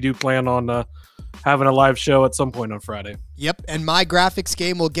 because we do plan on having a live show at some point on Friday. Yep, and my graphics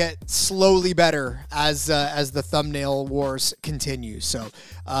game will get slowly better as the thumbnail wars continue. So,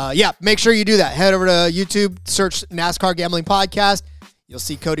 yeah, make sure you do that. Head over to YouTube, search NASCAR Gambling Podcast. You'll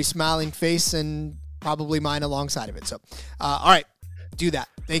see Cody's smiling face and probably mine alongside of it. So, all right, do that.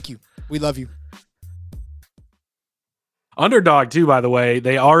 Thank you. We love you. Underdog, too, by the way,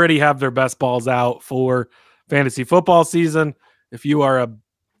 they already have their best balls out for fantasy football season. If you are a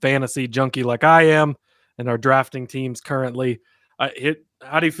fantasy junkie like I am and are drafting teams currently,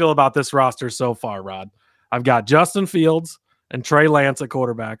 how do you feel about this roster so far, Rod? I've got Justin Fields and Trey Lance at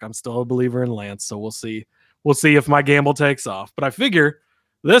quarterback. I'm still a believer in Lance, so we'll see if my gamble takes off. But I figure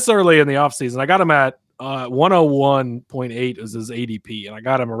this early in the offseason, I got him at 101.8 is his ADP, and I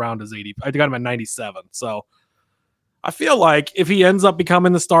got him around his ADP. I got him at 97. So I feel like if he ends up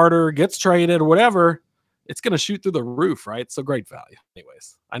becoming the starter, gets traded or whatever, it's going to shoot through the roof, right? So great value.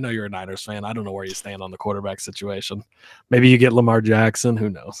 Anyways, I know you're a Niners fan. I don't know where you stand on the quarterback situation. Maybe you get Lamar Jackson. Who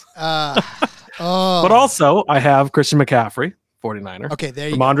knows? But also, I have Christian McCaffrey, 49er. Okay, there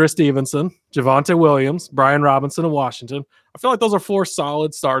you go. Ramondre Stevenson, Javonte Williams, Brian Robinson of Washington. I feel like those are 4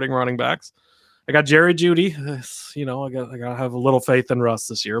 solid starting running backs. I got Jerry Jeudy. I got to have a little faith in Russ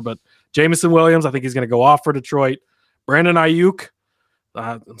this year. But Jameson Williams, I think he's going to go off for Detroit. Brandon Ayuk.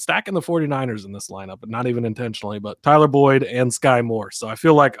 I'm stacking the 49ers in this lineup, but not even intentionally, but Tyler Boyd and Sky Moore. So I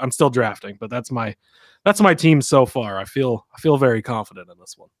feel like I'm still drafting, but that's my team so far. I feel very confident in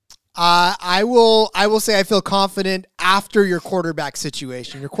this one. I will say I feel confident after your quarterback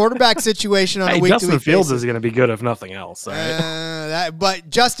situation. Your quarterback situation on a week-to-week Justin Fields basis is going to be good if nothing else. Right? But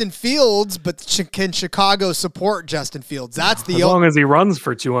Justin Fields, can Chicago support Justin Fields? That's the as long as he runs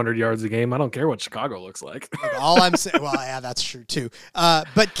for 200 yards a game. I don't care what Chicago looks like. All I'm saying, well, yeah, that's true too.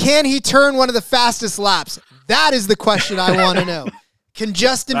 But can he turn one of the fastest laps? That is the question I want to know. Can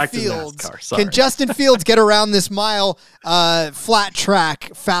Justin Fields get around this mile flat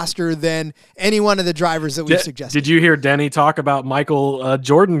track faster than any one of the drivers that we've suggested? Did you hear Denny talk about Michael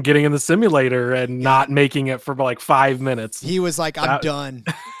Jordan getting in the simulator and not making it for like 5 minutes? He was like, I'm done.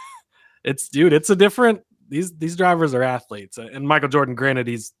 It's a different, these drivers are athletes. And Michael Jordan, granted,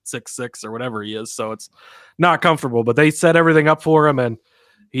 he's 6'6" or whatever he is, so it's not comfortable, but they set everything up for him, and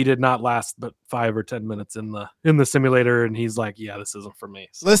he did not last but 5 or 10 minutes in the simulator, and he's like, yeah, this isn't for me.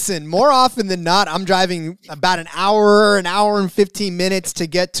 So. Listen, more often than not, I'm driving about an hour and 15 minutes to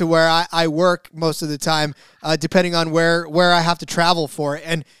get to where I work most of the time, depending on where I have to travel for it.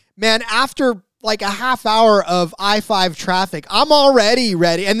 And, man, after like a half hour of I-5 traffic, I'm already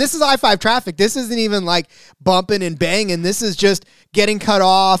ready. And this is I-5 traffic. This isn't even like bumping and banging. This is just getting cut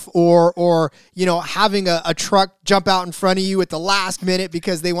off or having a truck jump out in front of you at the last minute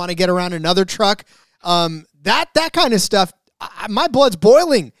because they want to get around another truck. That kind of stuff, my blood's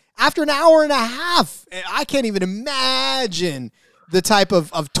boiling after an hour and a half. I can't even imagine the type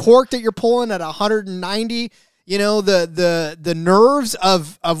of torque that you're pulling at 190. The nerves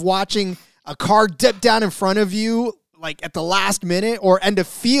of watching a car dip down in front of you like at the last minute and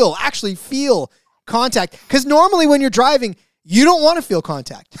to actually feel contact. Because normally when you're driving, you don't want to feel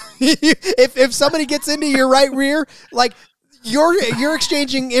contact. if somebody gets into your right rear, like you're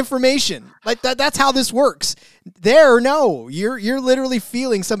exchanging information. Like that's how this works. No, you're literally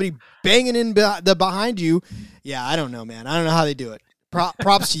feeling somebody banging in behind you. Yeah, I don't know, man. I don't know how they do it.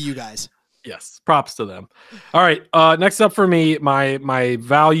 Props to you guys. Yes, props to them. All right, next up for me, my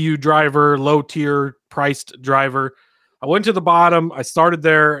value driver, low tier priced driver. I went to the bottom. I started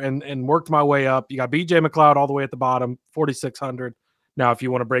there and worked my way up. You got BJ McLeod all the way at the bottom, 4,600. Now, if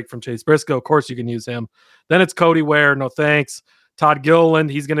you want to break from Chase Briscoe, of course you can use him. Then it's Cody Ware, no thanks. Todd Gilliland,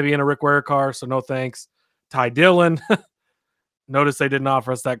 he's going to be in a Rick Ware car, so no thanks. Ty Dillon. Notice they didn't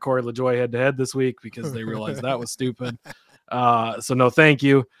offer us that Corey LaJoie head-to-head this week because they realized that was stupid. So no thank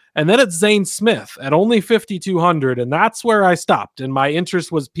you. And then it's Zane Smith at only 5,200, and that's where I stopped, and my interest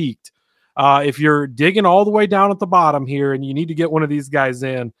was piqued. If you're digging all the way down at the bottom here and you need to get one of these guys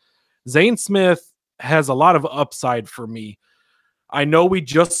in, Zane Smith has a lot of upside for me. I know we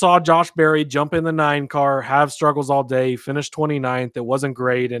just saw Josh Berry jump in the 9 car, have struggles all day, finish 29th. It wasn't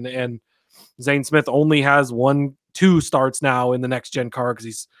great, and Zane Smith only has 1-2 starts now in the next gen car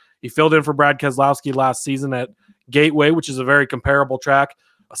because he filled in for Brad Keselowski last season at Gateway, which is a very comparable track.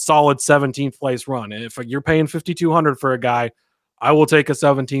 A solid 17th place run. And if you're paying $5,200 for a guy, I will take a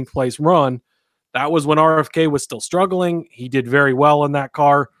 17th place run. That was when RFK was still struggling. He did very well in that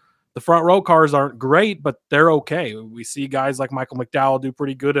car. The front row cars aren't great, but they're okay. We see guys like Michael McDowell do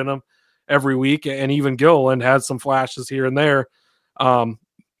pretty good in them every week, and even Gilliland has some flashes here and there.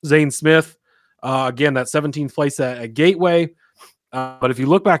 Zane Smith, again, that 17th place at Gateway. But if you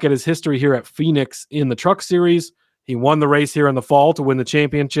look back at his history here at Phoenix in the Truck Series, he won the race here in the fall to win the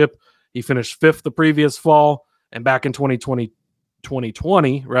championship. He finished 5th the previous fall, and back in 2020,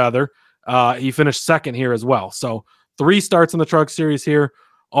 he finished 2nd here as well. So 3 starts in the Truck Series here,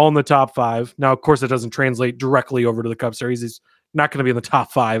 all in the top 5. Now, of course, it doesn't translate directly over to the Cup Series. He's not going to be in the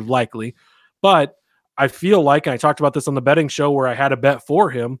top 5 likely. But I feel like, and I talked about this on the betting show where I had a bet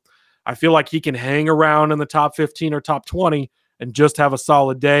for him, I feel like he can hang around in the top 15 or top 20 and just have a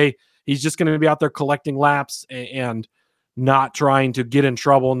solid day. He's just going to be out there collecting laps and not trying to get in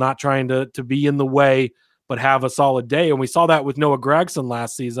trouble, not trying to be in the way, but have a solid day. And we saw that with Noah Gragson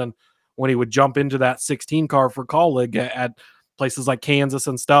last season when he would jump into that 16 car for Kaulig at places like Kansas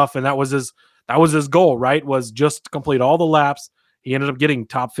and stuff. And that was his goal, right? Was just to complete all the laps. He ended up getting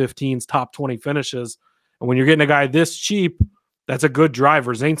top 15s, top 20 finishes. And when you're getting a guy this cheap, that's a good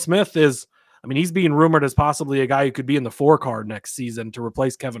driver. Zane Smith he's being rumored as possibly a guy who could be in the 4 car next season to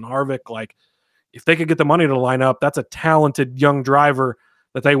replace Kevin Harvick. Like, if they could get the money to line up, that's a talented young driver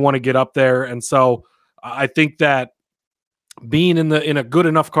that they want to get up there. And so I think that being in a good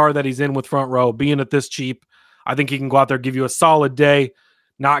enough car that he's in with front row, being at this cheap, I think he can go out there, give you a solid day,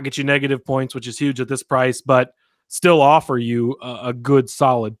 not get you negative points, which is huge at this price, but still offer you a good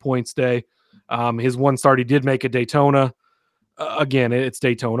solid points day. His one start, he did make a Daytona. again, it's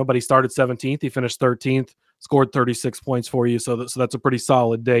Daytona, but he started 17th. He finished 13th, scored 36 points for you. So that's a pretty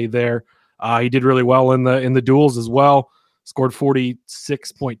solid day there. He did really well in the duels as well. Scored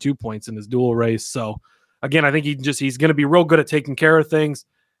 46.2 points in his dual race. So again, I think he's going to be real good at taking care of things,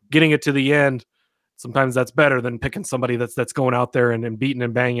 getting it to the end. Sometimes that's better than picking somebody that's going out there and beating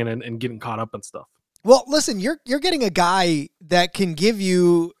and banging and getting caught up and stuff. Well, listen, you're getting a guy that can give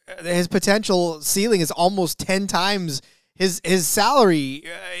you his potential ceiling is almost 10 times his salary,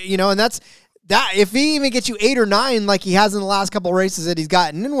 and that's that. If he even gets you 8 or 9, like he has in the last couple of races that he's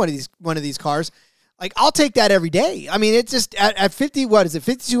gotten in one of these cars, like I'll take that every day. I mean, it's just at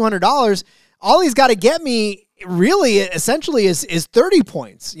 $5,200. All he's got to get me really essentially is 30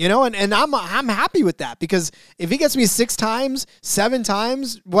 points, and I'm happy with that, because if he gets me 6 times, 7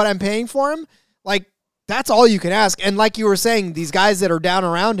 times what I'm paying for him, like that's all you can ask. And like you were saying, these guys that are down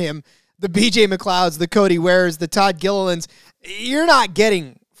around him, the BJ McLeods, the Cody Wares, the Todd Gillilands, you're not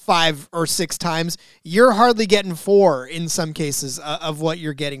getting 5 or 6 times. You're hardly getting 4 in some cases of what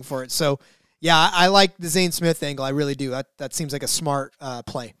you're getting for it. So yeah, I like the Zane Smith angle. I really do. That seems like a smart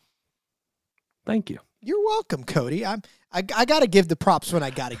play. Thank you. You're welcome, Cody. I got to give the props when I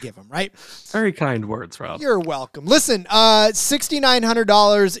got to give them, right? Very kind words, Rob. You're welcome. Listen,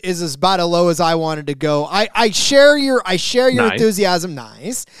 $6,900 is about as low as I wanted to go. I share your nice. Enthusiasm.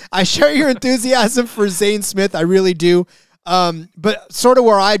 Nice. I share your enthusiasm for Zane Smith. I really do. But sort of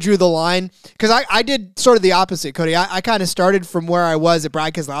where I drew the line, because I did sort of the opposite, Cody. I kind of started from where I was at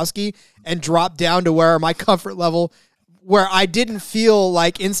Brad Keselowski and dropped down to where my comfort level, where I didn't feel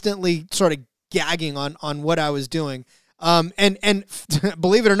like instantly sort of gagging on what I was doing. And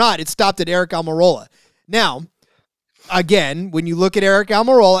believe it or not, it stopped at Eric Almirola. Now, again, when you look at Eric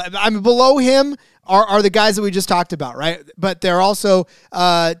Almirola, I mean, below him are the guys that we just talked about, right? But they're also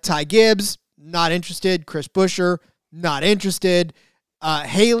Ty Gibbs, not interested. Chris Buescher, not interested.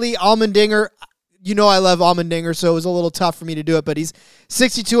 Haley Allmendinger, I love Allmendinger, so it was a little tough for me to do it, but he's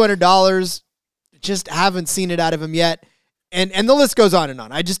 $6,200. Just haven't seen it out of him yet. And the list goes on and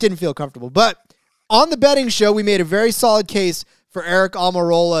on. I just didn't feel comfortable. But on the betting show, we made a very solid case for Eric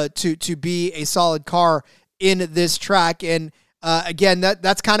Almirola to be a solid car in this track. And again,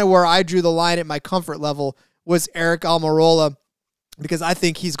 that's kind of where I drew the line at my comfort level, was Eric Almirola, because I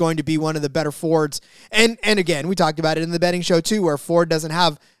think he's going to be one of the better Fords. And again, we talked about it in the betting show too, where Ford doesn't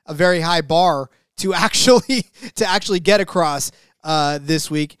have a very high bar to actually get across this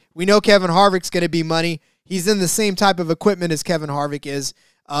week. We know Kevin Harvick's going to be money. He's in the same type of equipment as Kevin Harvick is.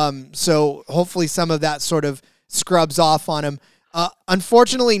 So hopefully some of that sort of scrubs off on him.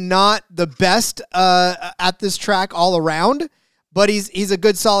 Unfortunately, not the best at this track all around, but he's a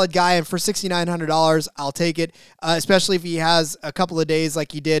good, solid guy. And for $6,900, I'll take it, especially if he has a couple of days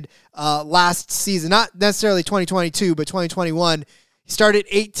like he did last season. Not necessarily 2022, but 2021. He started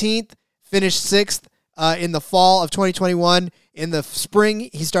 18th, finished 6th in the fall of 2021. In the spring,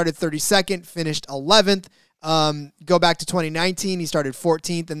 he started 32nd, finished 11th. Go back to 2019, he started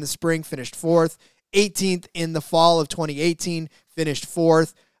 14th in the spring, finished 4th. 18th in the fall of 2018, finished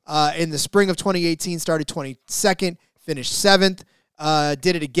 4th. In the spring of 2018, started 22nd, finished 7th.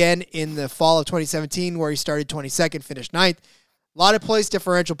 Did it again in the fall of 2017, where he started 22nd, finished 9th. A lot of place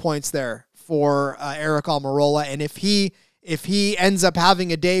differential points there for Eric Almirola. And if he ends up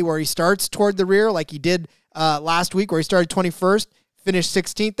having a day where he starts toward the rear, like he did last week, where he started 21st, finished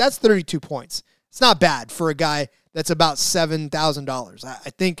 16th, that's 32 points. It's not bad for a guy that's about $7,000. I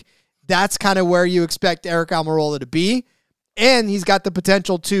think that's kind of where you expect Eric Almirola to be. And he's got the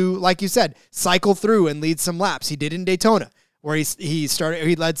potential to, like you said, cycle through and lead some laps. He did in Daytona, where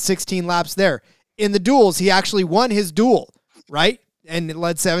he led 16 laps there. In the duels, he actually won his duel, right? And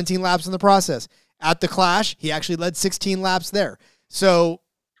led 17 laps in the process. At the Clash, he actually led 16 laps there. So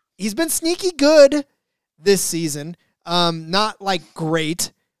he's been sneaky good this season. Not like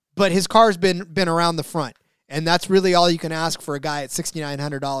great, but his car's been around the front, and that's really all you can ask for a guy at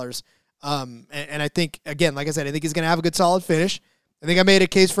 $6,900. And I think, again, like I said, I think he's going to have a good, solid finish. I think I made a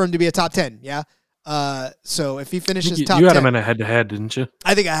case for him to be a top 10. Yeah. So if he finishes top 10, you had him in a head-to-head, didn't you?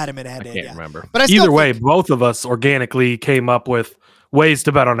 I think I had him in a head-to-head. I can't remember. But either way, both of us organically came up with ways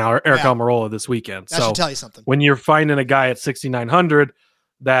to bet on Eric Almirola this weekend. That should tell you something. When you're finding a guy at $6,900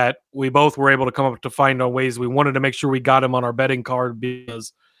 that we both were able to come up to find out ways, we wanted to make sure we got him on our betting card,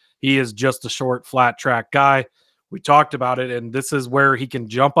 because he is just a short, flat track guy. We talked about it, and this is where he can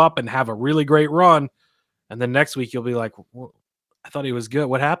jump up and have a really great run. And then next week you'll be like, well, I thought he was good.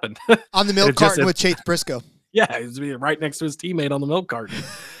 What happened? On the milk carton with Chase Briscoe. Yeah, he's right next to his teammate on the milk carton.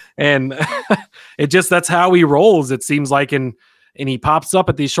 And that's how he rolls, it seems like. And he pops up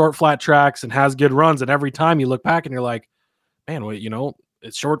at these short, flat tracks and has good runs. And every time you look back and you're like, man,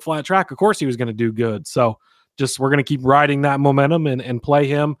 it's short, flat track. Of course he was going to do good. So we're going to keep riding that momentum and play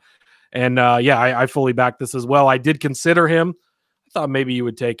him. And I fully back this as well. I did consider him. I thought maybe you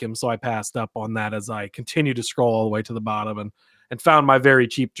would take him, so I passed up on that as I continued to scroll all the way to the bottom and found my very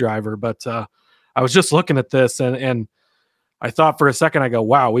cheap driver. But I was just looking at this and I thought for a second, I go,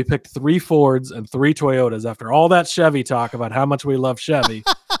 wow, we picked 3 Fords and 3 Toyotas after all that Chevy talk about how much we love Chevy.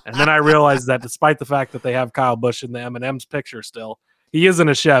 And then I realized that despite the fact that they have Kyle Busch in the M&M's picture still, he isn't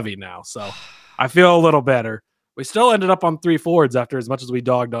a Chevy now. So I feel a little better. We still ended up on 3 Fords after as much as we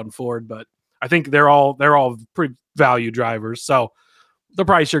dogged on Ford, but I think they're all pretty value drivers. So the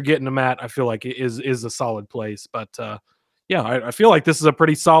price you're getting them at, I feel like is a solid place. But I feel like this is a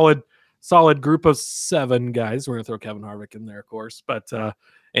pretty solid group of 7 guys. We're going to throw Kevin Harvick in there, of course, but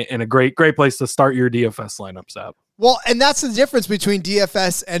and a great place to start your DFS lineups out. Well, and that's the difference between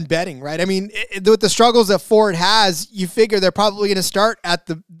DFS and betting, right? I mean, with the struggles that Ford has, you figure they're probably going to start at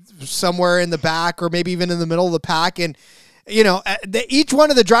somewhere in the back or maybe even in the middle of the pack. And, each one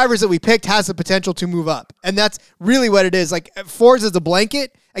of the drivers that we picked has the potential to move up. And that's really what it is. Like Ford's is a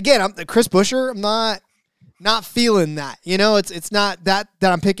blanket. Again, I'm Chris Buescher. I'm not feeling that. It's not that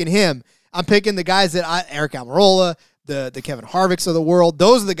I'm picking him. I'm picking the guys that Eric Almirola, the Kevin Harvicks of the world.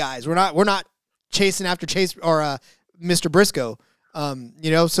 Those are the guys. We're not chasing after Chase or Mr. Briscoe.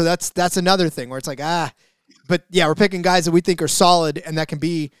 So that's another thing where it's like, but yeah, we're picking guys that we think are solid and that can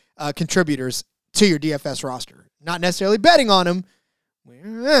be contributors to your DFS roster. Not necessarily betting on them,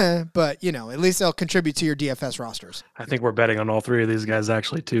 but at least they'll contribute to your DFS rosters. I think we're betting on all 3 of these guys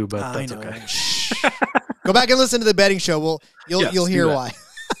actually too, but that's okay. Go back and listen to the betting show. You'll hear why.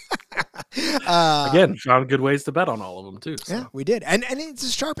 Again, found good ways to bet on all of them too. So. Yeah, we did. And it's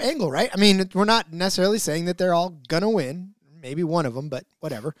a sharp angle, right? I mean, we're not necessarily saying that they're all going to win. Maybe one of them, but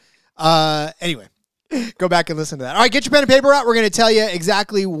whatever. Anyway, go back and listen to that. All right, get your pen and paper out. We're going to tell you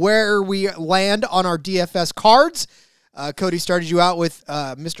exactly where we land on our DFS cards. Cody started you out with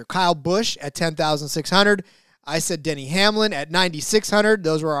Mr. Kyle Busch at $10,600. I said Denny Hamlin at $9,600.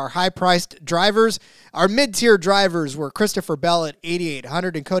 Those were our high-priced drivers. Our mid-tier drivers were Christopher Bell at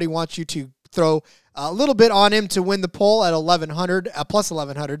 $8,800, and Cody wants you to throw a little bit on him to win the poll at $1,100, plus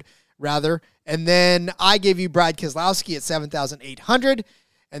 $1,100 rather. And then I gave you Brad Keselowski at $7,800,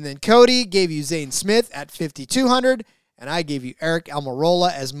 and then Cody gave you Zane Smith at $5,200, and I gave you Eric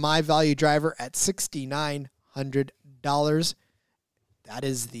Almirola as my value driver at $6,900. That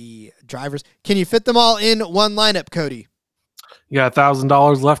is the drivers. Can you fit them all in one lineup, Cody? You got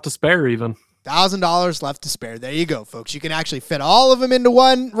 $1,000 left to spare even. $1,000 left to spare. There you go, folks. You can actually fit all of them into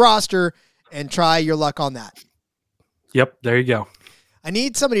one roster and try your luck on that. Yep, there you go. I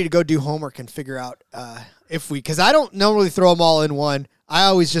need somebody to go do homework and figure out because I don't normally throw them all in one. I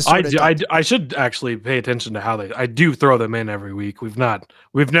always just I should actually pay attention to how I do throw them in every week. We've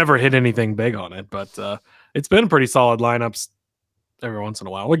never hit anything big on it, but it's been pretty solid lineups every once in a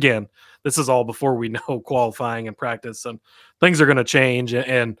while. Again, this is all before we know qualifying and practice, and things are going to change,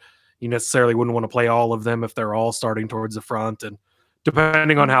 and you necessarily wouldn't want to play all of them if they're all starting towards the front, and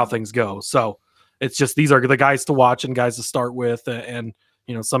depending on how things go. So it's just, these are the guys to watch and guys to start with, and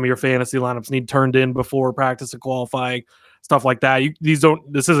some of your fantasy lineups need turned in before practice and qualifying, stuff like that.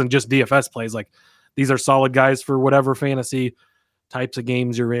 This isn't just DFS plays. Like, these are solid guys for whatever fantasy types of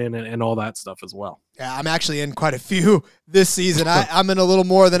games you're in and all that stuff as well. Yeah, I'm actually in quite a few this season. I'm in a little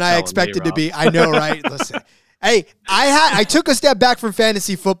more than I expected to be. I know, right? Listen, hey, I took a step back from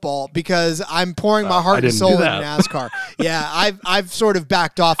fantasy football because I'm pouring my heart and soul into NASCAR. Yeah, I've sort of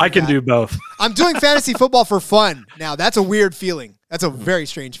backed off. I can do both. I'm doing fantasy football for fun now. That's a weird feeling. That's a very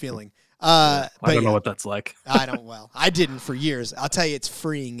strange feeling. I don't know what that's like. I didn't for years. I'll tell you, it's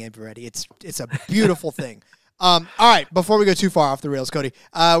freeing, everybody. It's a beautiful thing. All right, before we go too far off the rails, Cody,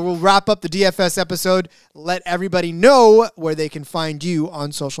 we'll wrap up the DFS episode. Let everybody know where they can find you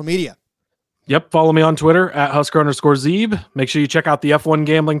on social media. Yep, follow me on Twitter at Husker_Zeeb. Make sure you check out the F1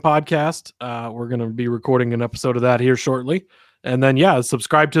 Gambling Podcast. We're going to be recording an episode of that here shortly. And then,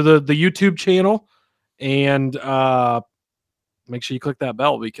 subscribe to the YouTube channel and make sure you click that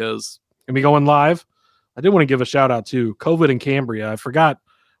bell because we're going to be going live. I did want to give a shout out to COVID and Cambria.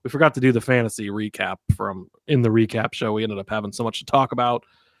 We forgot to do the fantasy recap in the recap show. We ended up having so much to talk about.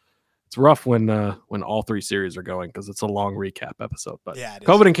 It's rough when all 3 series are going because it's a long recap episode. But yeah,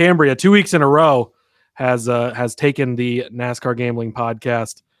 COVID and Cambria 2 weeks in a row has taken the NASCAR Gambling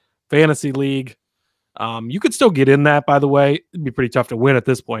Podcast Fantasy League. You could still get in that, by the way. It'd be pretty tough to win at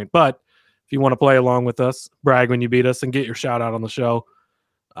this point. But if you want to play along with us, brag when you beat us, and get your shout out on the show,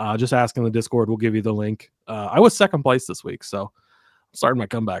 just ask in the Discord. We'll give you the link. I was second place this week, so I'm starting my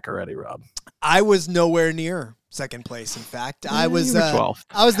comeback already, Rob. I was nowhere near. Second place, in fact. I was You were 12th.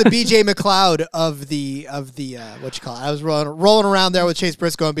 I was the BJ McLeod of the what you call it. I was rolling around there with Chase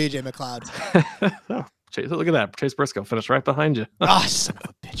Briscoe and BJ McLeod. Oh, Chase, look at that. Chase Briscoe finished right behind you. Oh, son of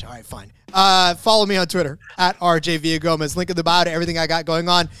a bitch. All right, fine. Follow me on Twitter at RJ Villagomez. Link in the bio to everything I got going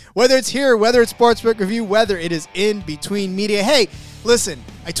on. Whether it's here, whether it's Sportsbook Review, whether it is in between media. Hey, listen,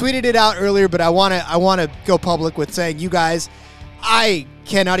 I tweeted it out earlier, but I wanna go public with saying, you guys, I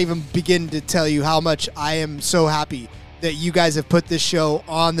cannot even begin to tell you how much I am so happy that you guys have put this show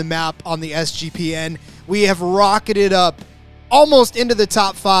on the map on the SGPN. We have rocketed up almost into the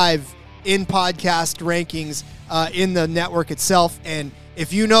top 5 in podcast rankings in the network itself. And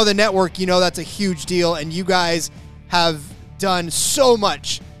if you know the network, you know that's a huge deal. And you guys have done so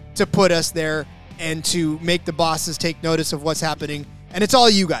much to put us there and to make the bosses take notice of what's happening. And it's all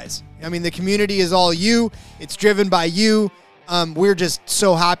you guys. I mean, the community is all you. It's driven by you. We're just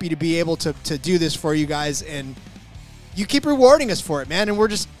so happy to be able to do this for you guys. And you keep rewarding us for it, man. And we're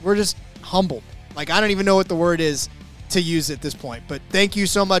just humbled. Like, I don't even know what the word is to use at this point. But thank you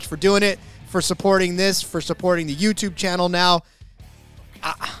so much for doing it, for supporting this, for supporting the YouTube channel now.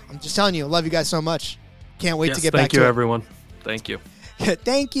 I'm just telling you, I love you guys so much. Can't wait to get back to it. Thank you, everyone. Thank you.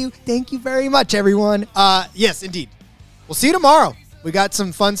 Thank you. Thank you very much, everyone. Yes, indeed. We'll see you tomorrow. We got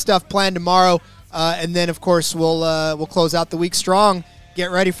some fun stuff planned tomorrow. And then, of course, we'll close out the week strong.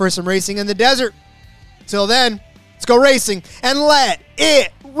 Get ready for some racing in the desert. Till then, let's go racing and let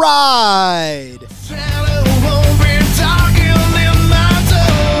it ride.